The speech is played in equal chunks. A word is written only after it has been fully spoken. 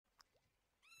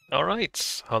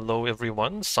Alright, hello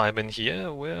everyone, Simon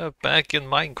here. We're back in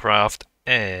Minecraft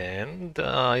and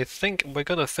I think we're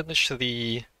gonna finish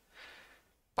the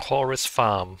chorus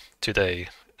farm today.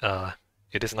 Uh,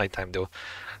 it is nighttime though.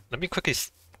 Let me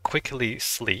quickly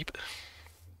sleep.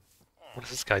 What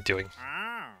is this guy doing?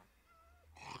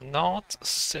 Not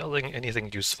selling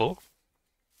anything useful.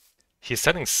 He's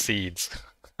selling seeds.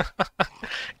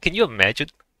 Can you imagine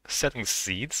selling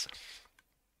seeds?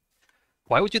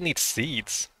 Why would you need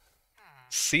seeds?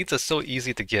 Seeds are so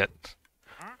easy to get.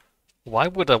 Why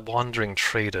would a wandering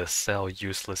trader sell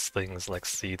useless things like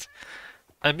seeds?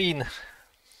 I mean,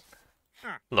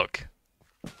 look.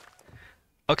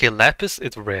 Okay, lapis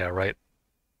is rare, right?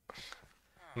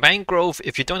 Mangrove,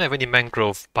 if you don't have any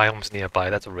mangrove biomes nearby,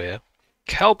 that's rare.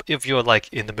 Kelp, if you're like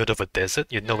in the middle of a desert,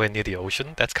 you're nowhere near the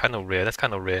ocean, that's kind of rare, that's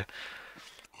kind of rare.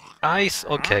 Ice,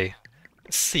 okay.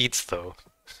 Seeds, though.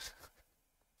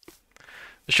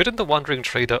 Shouldn't the wandering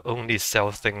trader only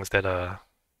sell things that are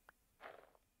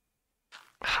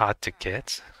hard to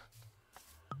get?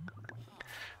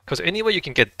 Because anywhere you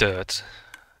can get dirt,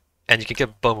 and you can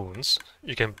get bones,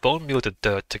 you can bone meal the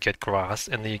dirt to get grass,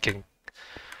 and then you can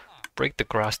break the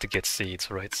grass to get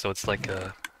seeds, right? So it's like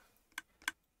there's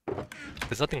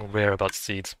nothing rare about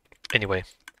seeds. Anyway,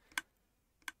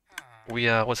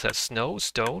 what's that? Snow,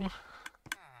 stone,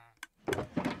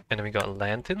 and then we got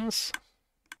lanterns.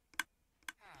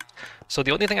 So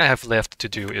the only thing I have left to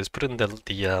do is put in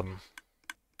the.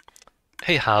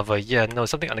 Hey Hava, yeah, no,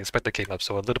 something unexpected came up,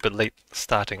 so a little bit late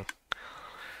starting.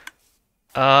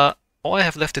 All I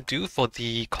have left to do for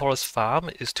the chorus farm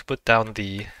is to put down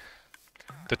the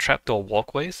trapdoor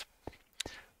walkways.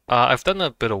 I've done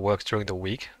a bit of work during the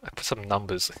week. I put some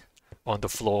numbers on the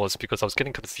floors because I was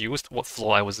getting confused what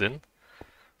floor I was in.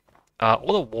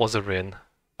 All the walls are in,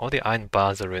 all the iron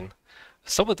bars are in.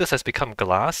 Some of this has become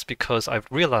glass because I've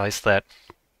realized that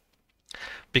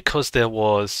because there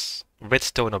was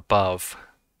redstone above,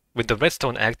 when the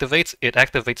redstone activates, it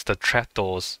activates the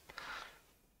trapdoors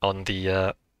on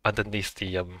the underneath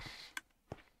the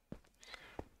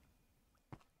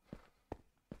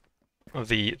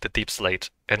deep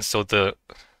slate, and so the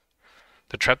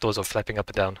trapdoors are flapping up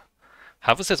and down.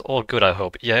 However, says all good, I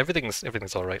hope. Yeah, everything's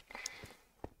all right.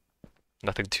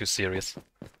 Nothing too serious.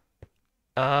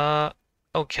 Uh,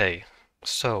 okay.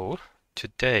 So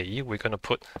today we're gonna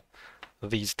put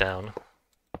these down,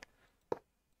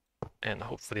 and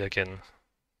hopefully I can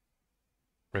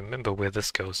remember where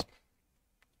this goes.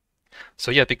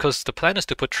 So yeah, because the plan is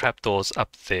to put trapdoors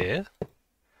up there,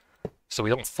 so we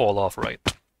don't fall off, right?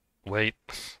 Wait,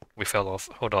 we fell off.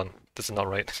 Hold on, this is not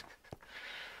right.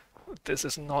 This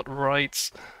is not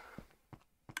right.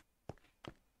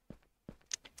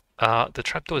 The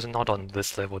trapdoor is not on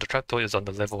this level. The trapdoor is on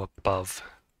the level above.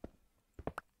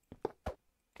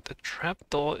 The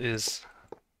trapdoor is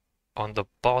on the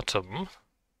bottom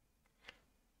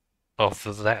of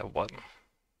that one.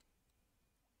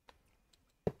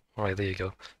 Alright, there you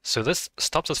go. So this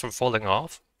stops us from falling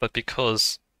off, but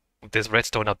because there's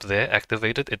redstone up there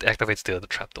activated, it activates the other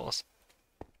trapdoors.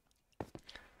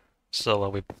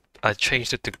 So I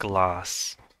changed it to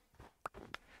glass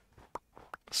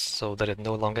so that it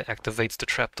no longer activates the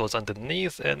trapdoors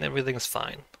underneath and everything's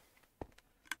fine.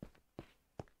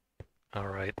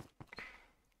 Alright.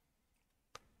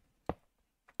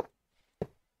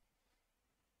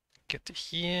 Get to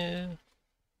here.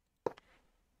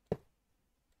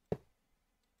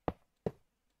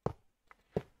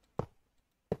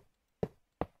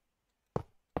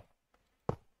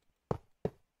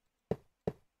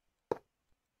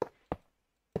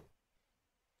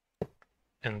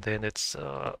 And then it's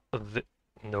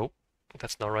nope,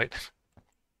 that's not right.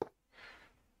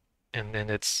 And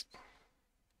then it's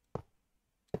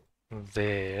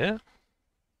there.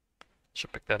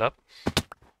 Should pick that up.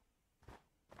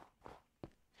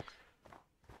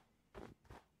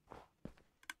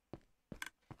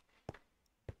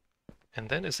 And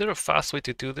then is there a fast way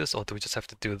to do this, or do we just have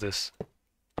to do this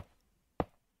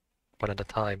one at a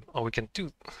time? Or we can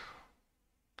do...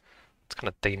 It's kind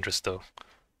of dangerous though.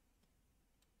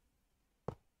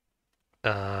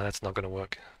 That's not gonna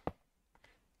work.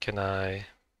 Can I...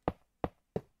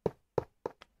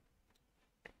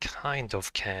 Kind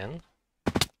of can.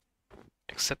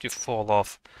 Except you fall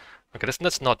off. Okay,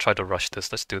 let's not try to rush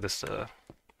this. Let's do this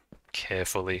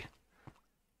carefully.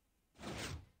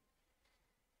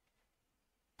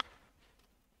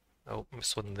 Oh,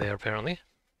 missed one there apparently.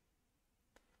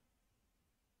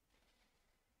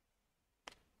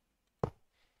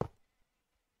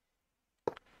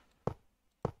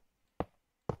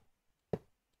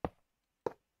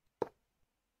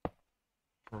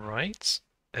 Right,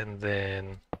 and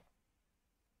then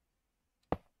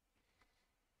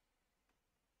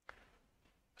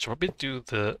Should probably do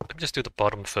the, let me just do the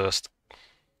bottom first.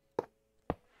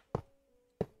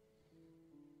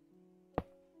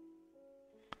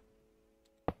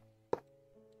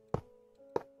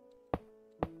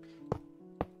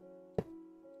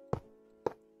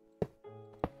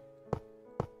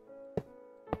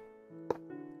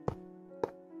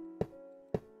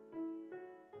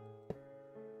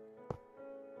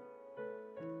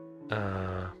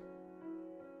 Uh,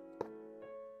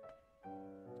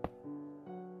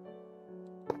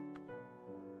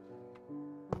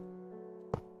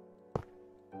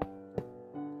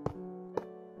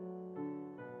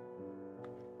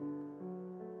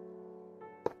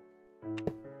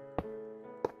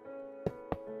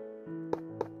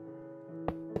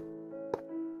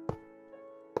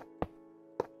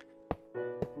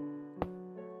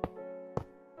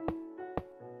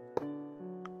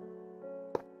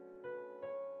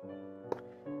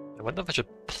 I wonder if I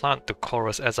should plant the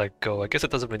chorus as I go. I guess it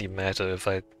doesn't really matter if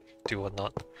I do or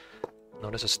not. No,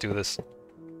 let's just do this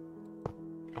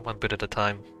one bit at a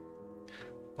time.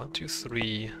 1, 2,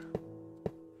 3,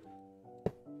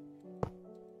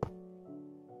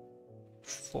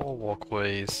 4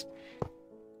 walkways.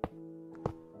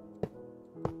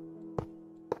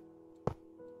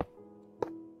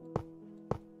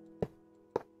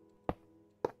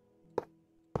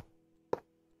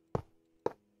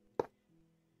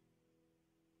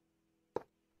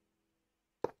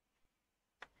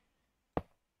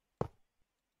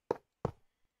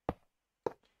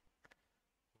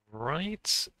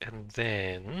 Right, and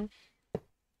then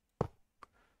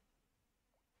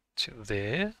to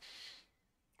there,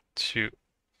 to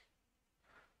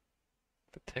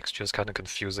the texture is kind of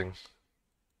confusing.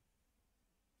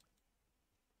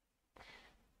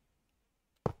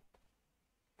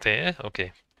 There,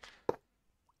 okay.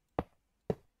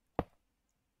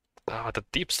 Ah, the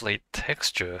deep slate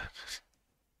texture.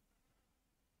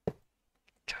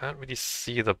 Can't really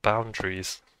see the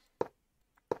boundaries.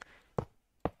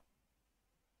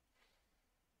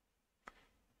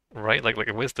 Right, like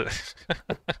where's the...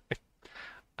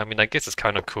 I mean, I guess it's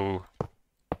kind of cool.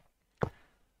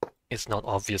 It's not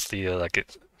obviously like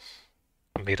it's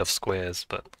made of squares,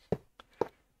 but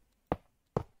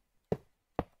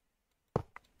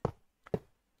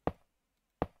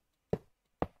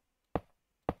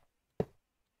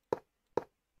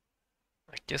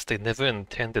I guess they never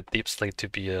intended deep slate to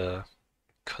be a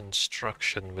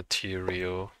construction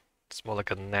material. It's more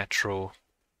like a natural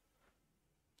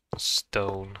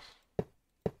stone.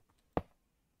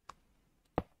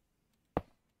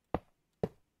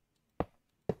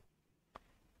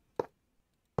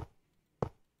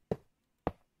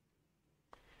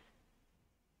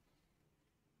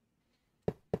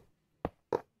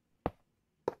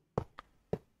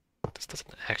 This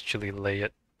doesn't actually lay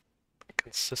it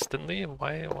consistently.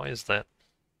 Why is that?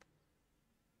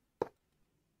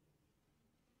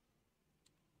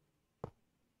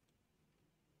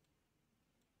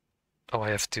 Oh, I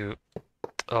have to...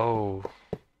 Oh.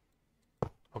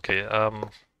 Okay,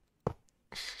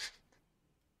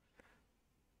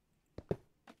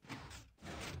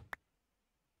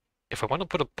 if I want to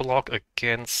put a block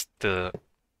against the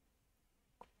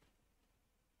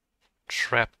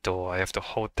trapdoor, I have to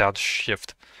hold down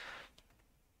shift.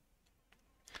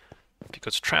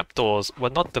 Because trapdoors,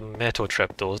 well, not the metal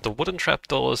trapdoors, the wooden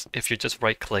trapdoors, if you just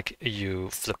right click, you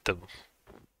flip them.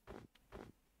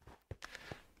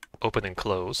 Open and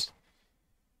close.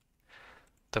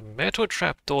 The metal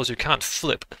trapdoors you can't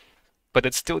flip, but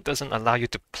it still doesn't allow you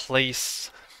to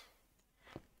place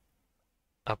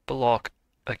a block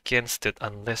against it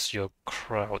unless you're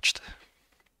crouched.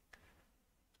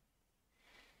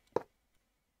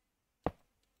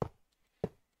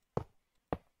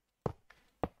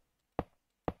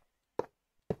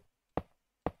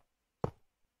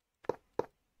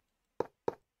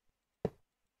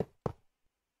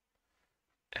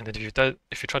 And then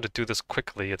if you try to do this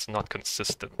quickly, it's not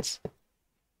consistent.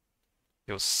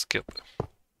 You'll skip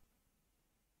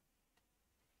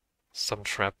some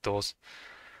trapdoors.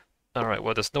 Alright,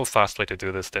 well, there's no fast way to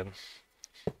do this then.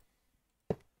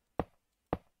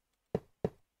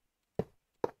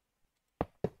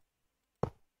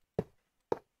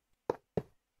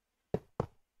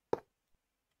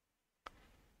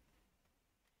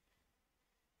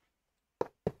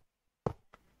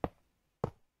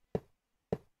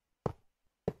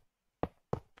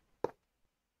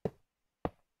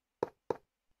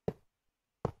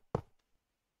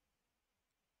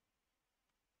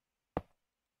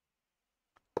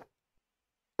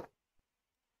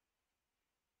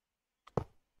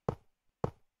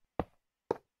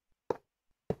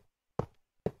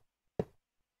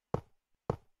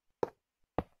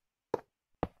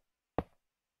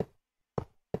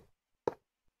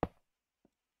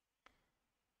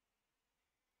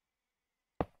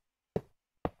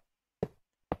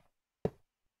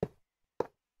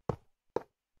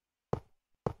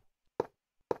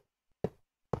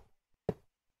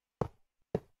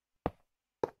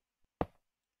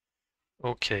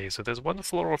 Okay, so there's one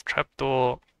floor of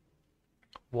trapdoor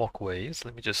walkways.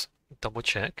 Let me just double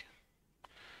check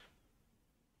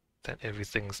that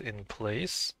everything's in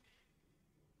place.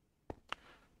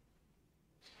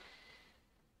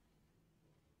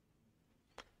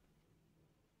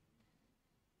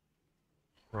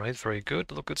 Right, very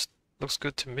good. Looks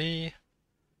good to me.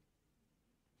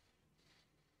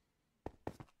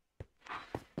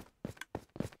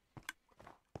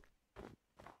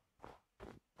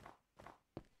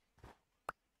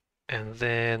 And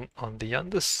then on the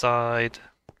underside,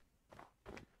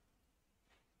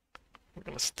 we're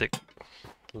gonna stick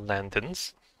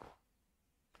lanterns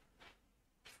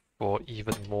for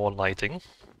even more lighting.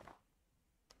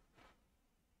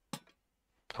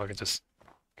 I can just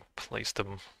place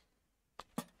them.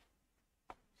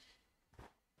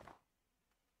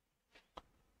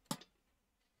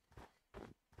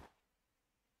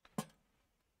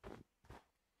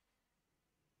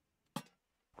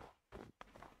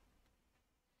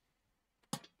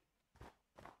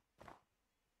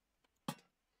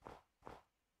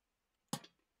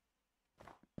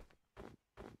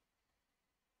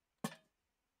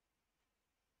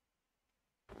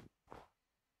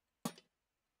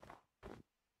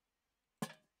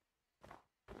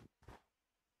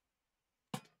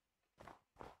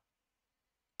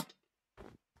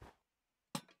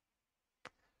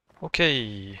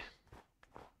 Okay,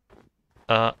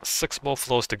 6 more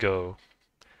floors to go.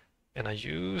 And I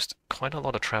used quite a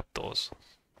lot of trapdoors.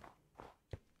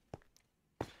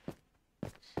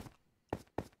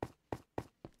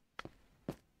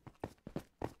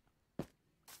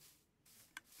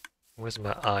 Where's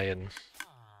my iron?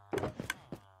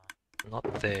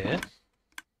 Not there.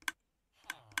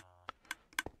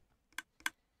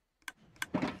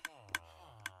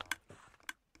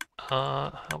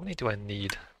 How many do I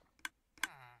need?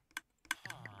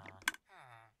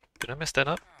 Did I mess that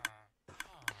up?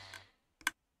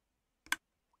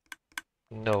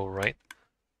 No, right?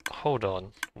 Hold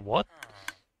on. What?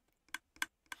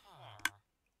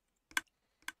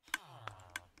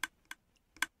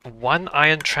 One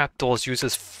iron trapdoor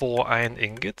uses 4 iron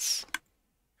ingots?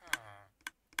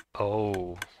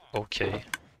 Oh, okay.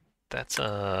 That's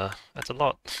a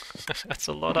lot. That's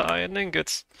a lot of iron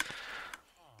ingots.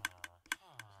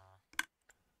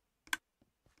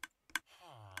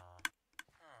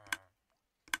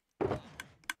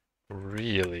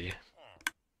 Really?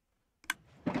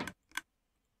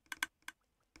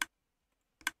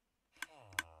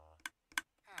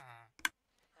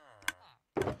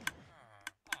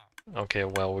 Okay,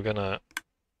 well, we're gonna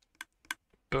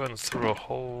burn through a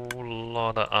whole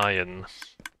lot of iron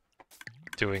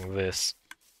doing this.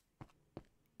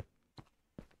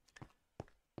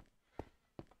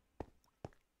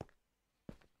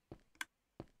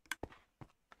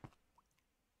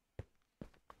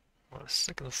 Well,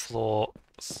 second floor,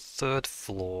 third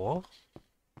floor.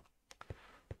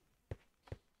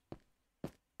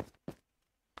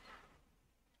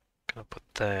 Gonna put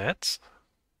that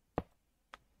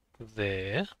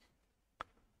there.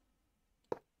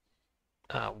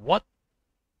 What?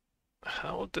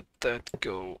 How did that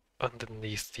go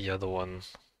underneath the other one?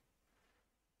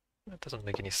 That doesn't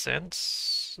make any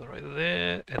sense. Right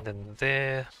there, and then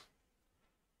there.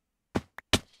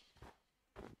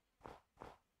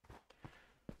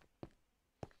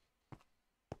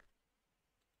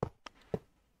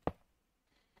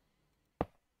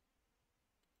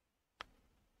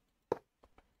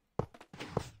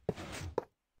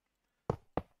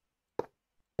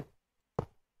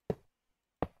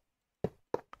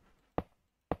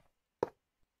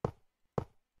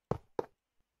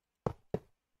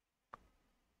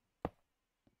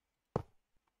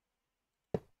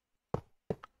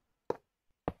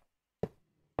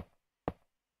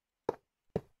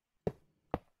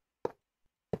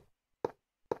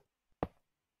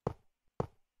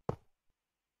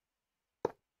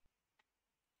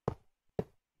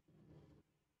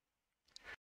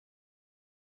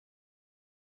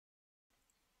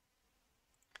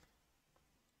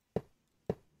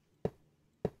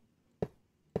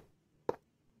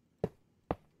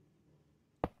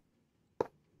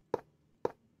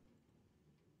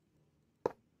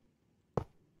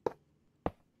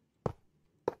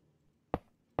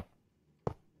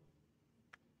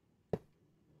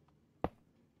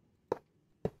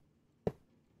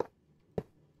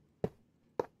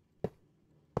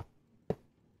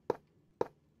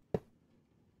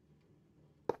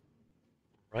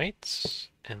 Right,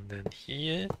 and then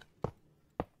here.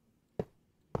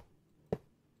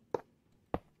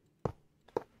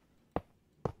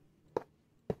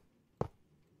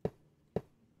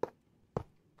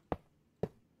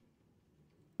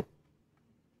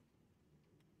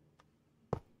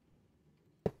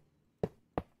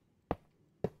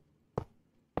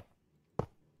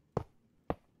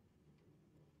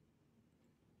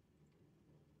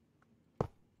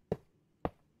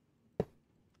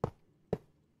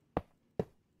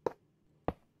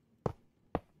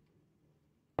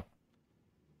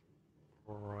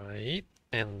 Right,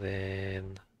 and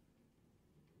then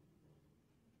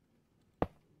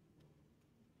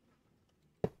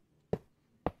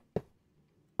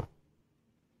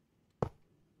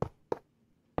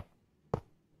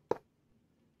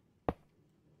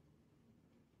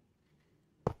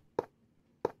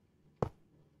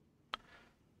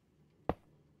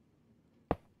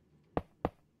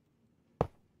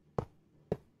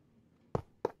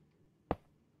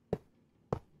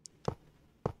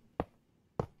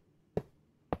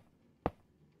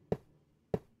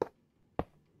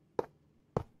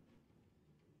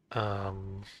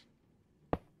um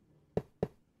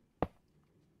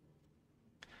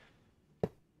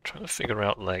trying to figure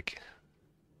out like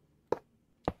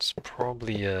it's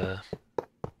probably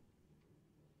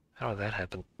how did that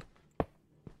happen?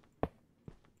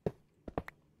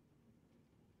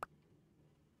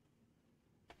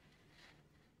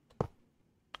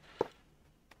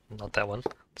 Not that one.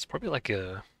 It's probably like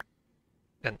an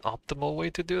optimal way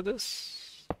to do this.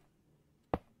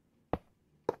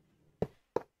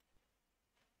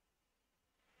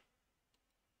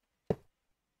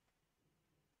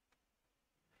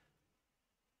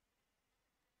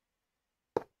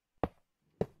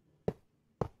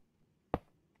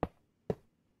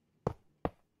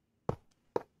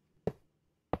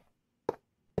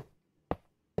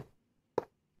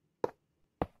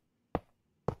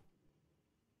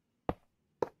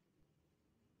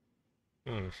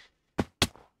 Hmm.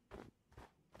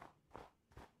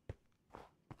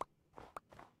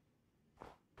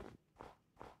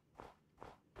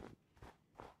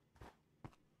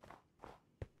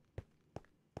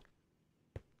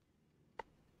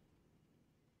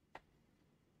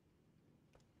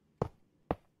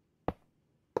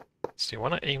 So you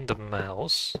want to aim the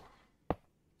mouse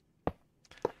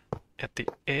at the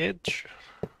edge,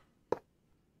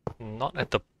 not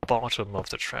at the bottom of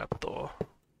the trapdoor,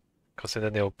 because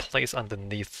then they'll place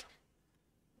underneath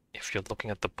if you're looking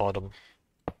at the bottom.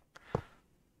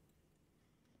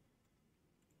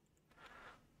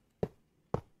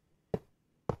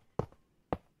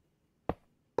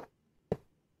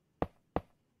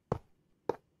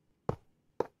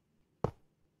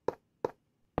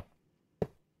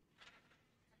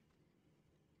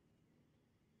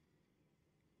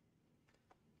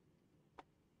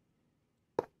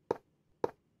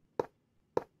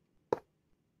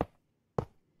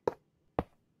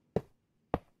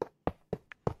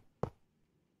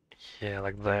 Yeah,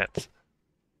 like that.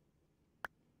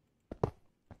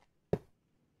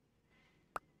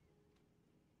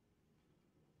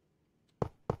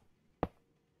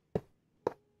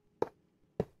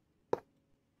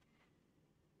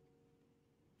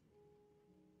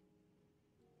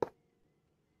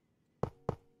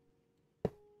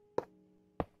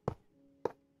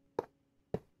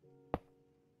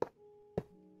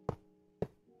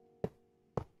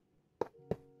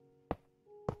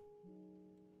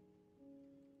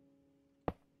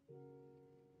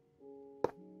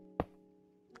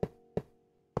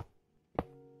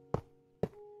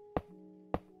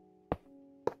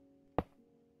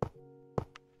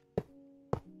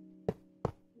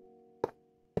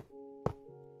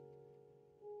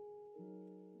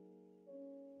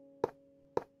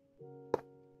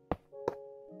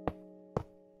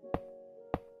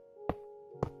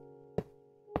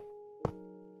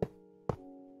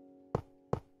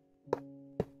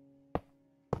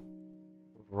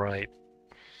 Right.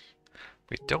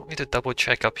 We don't need to double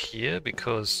check up here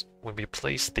because when we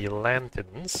place the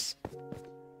lanterns,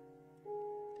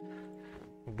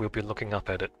 we'll be looking up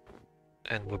at it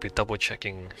and we'll be double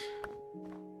checking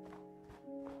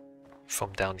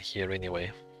from down here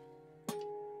anyway.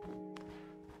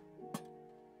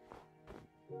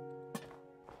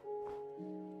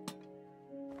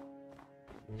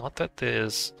 Not that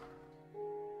there's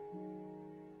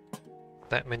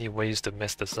that many ways to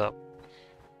mess this up.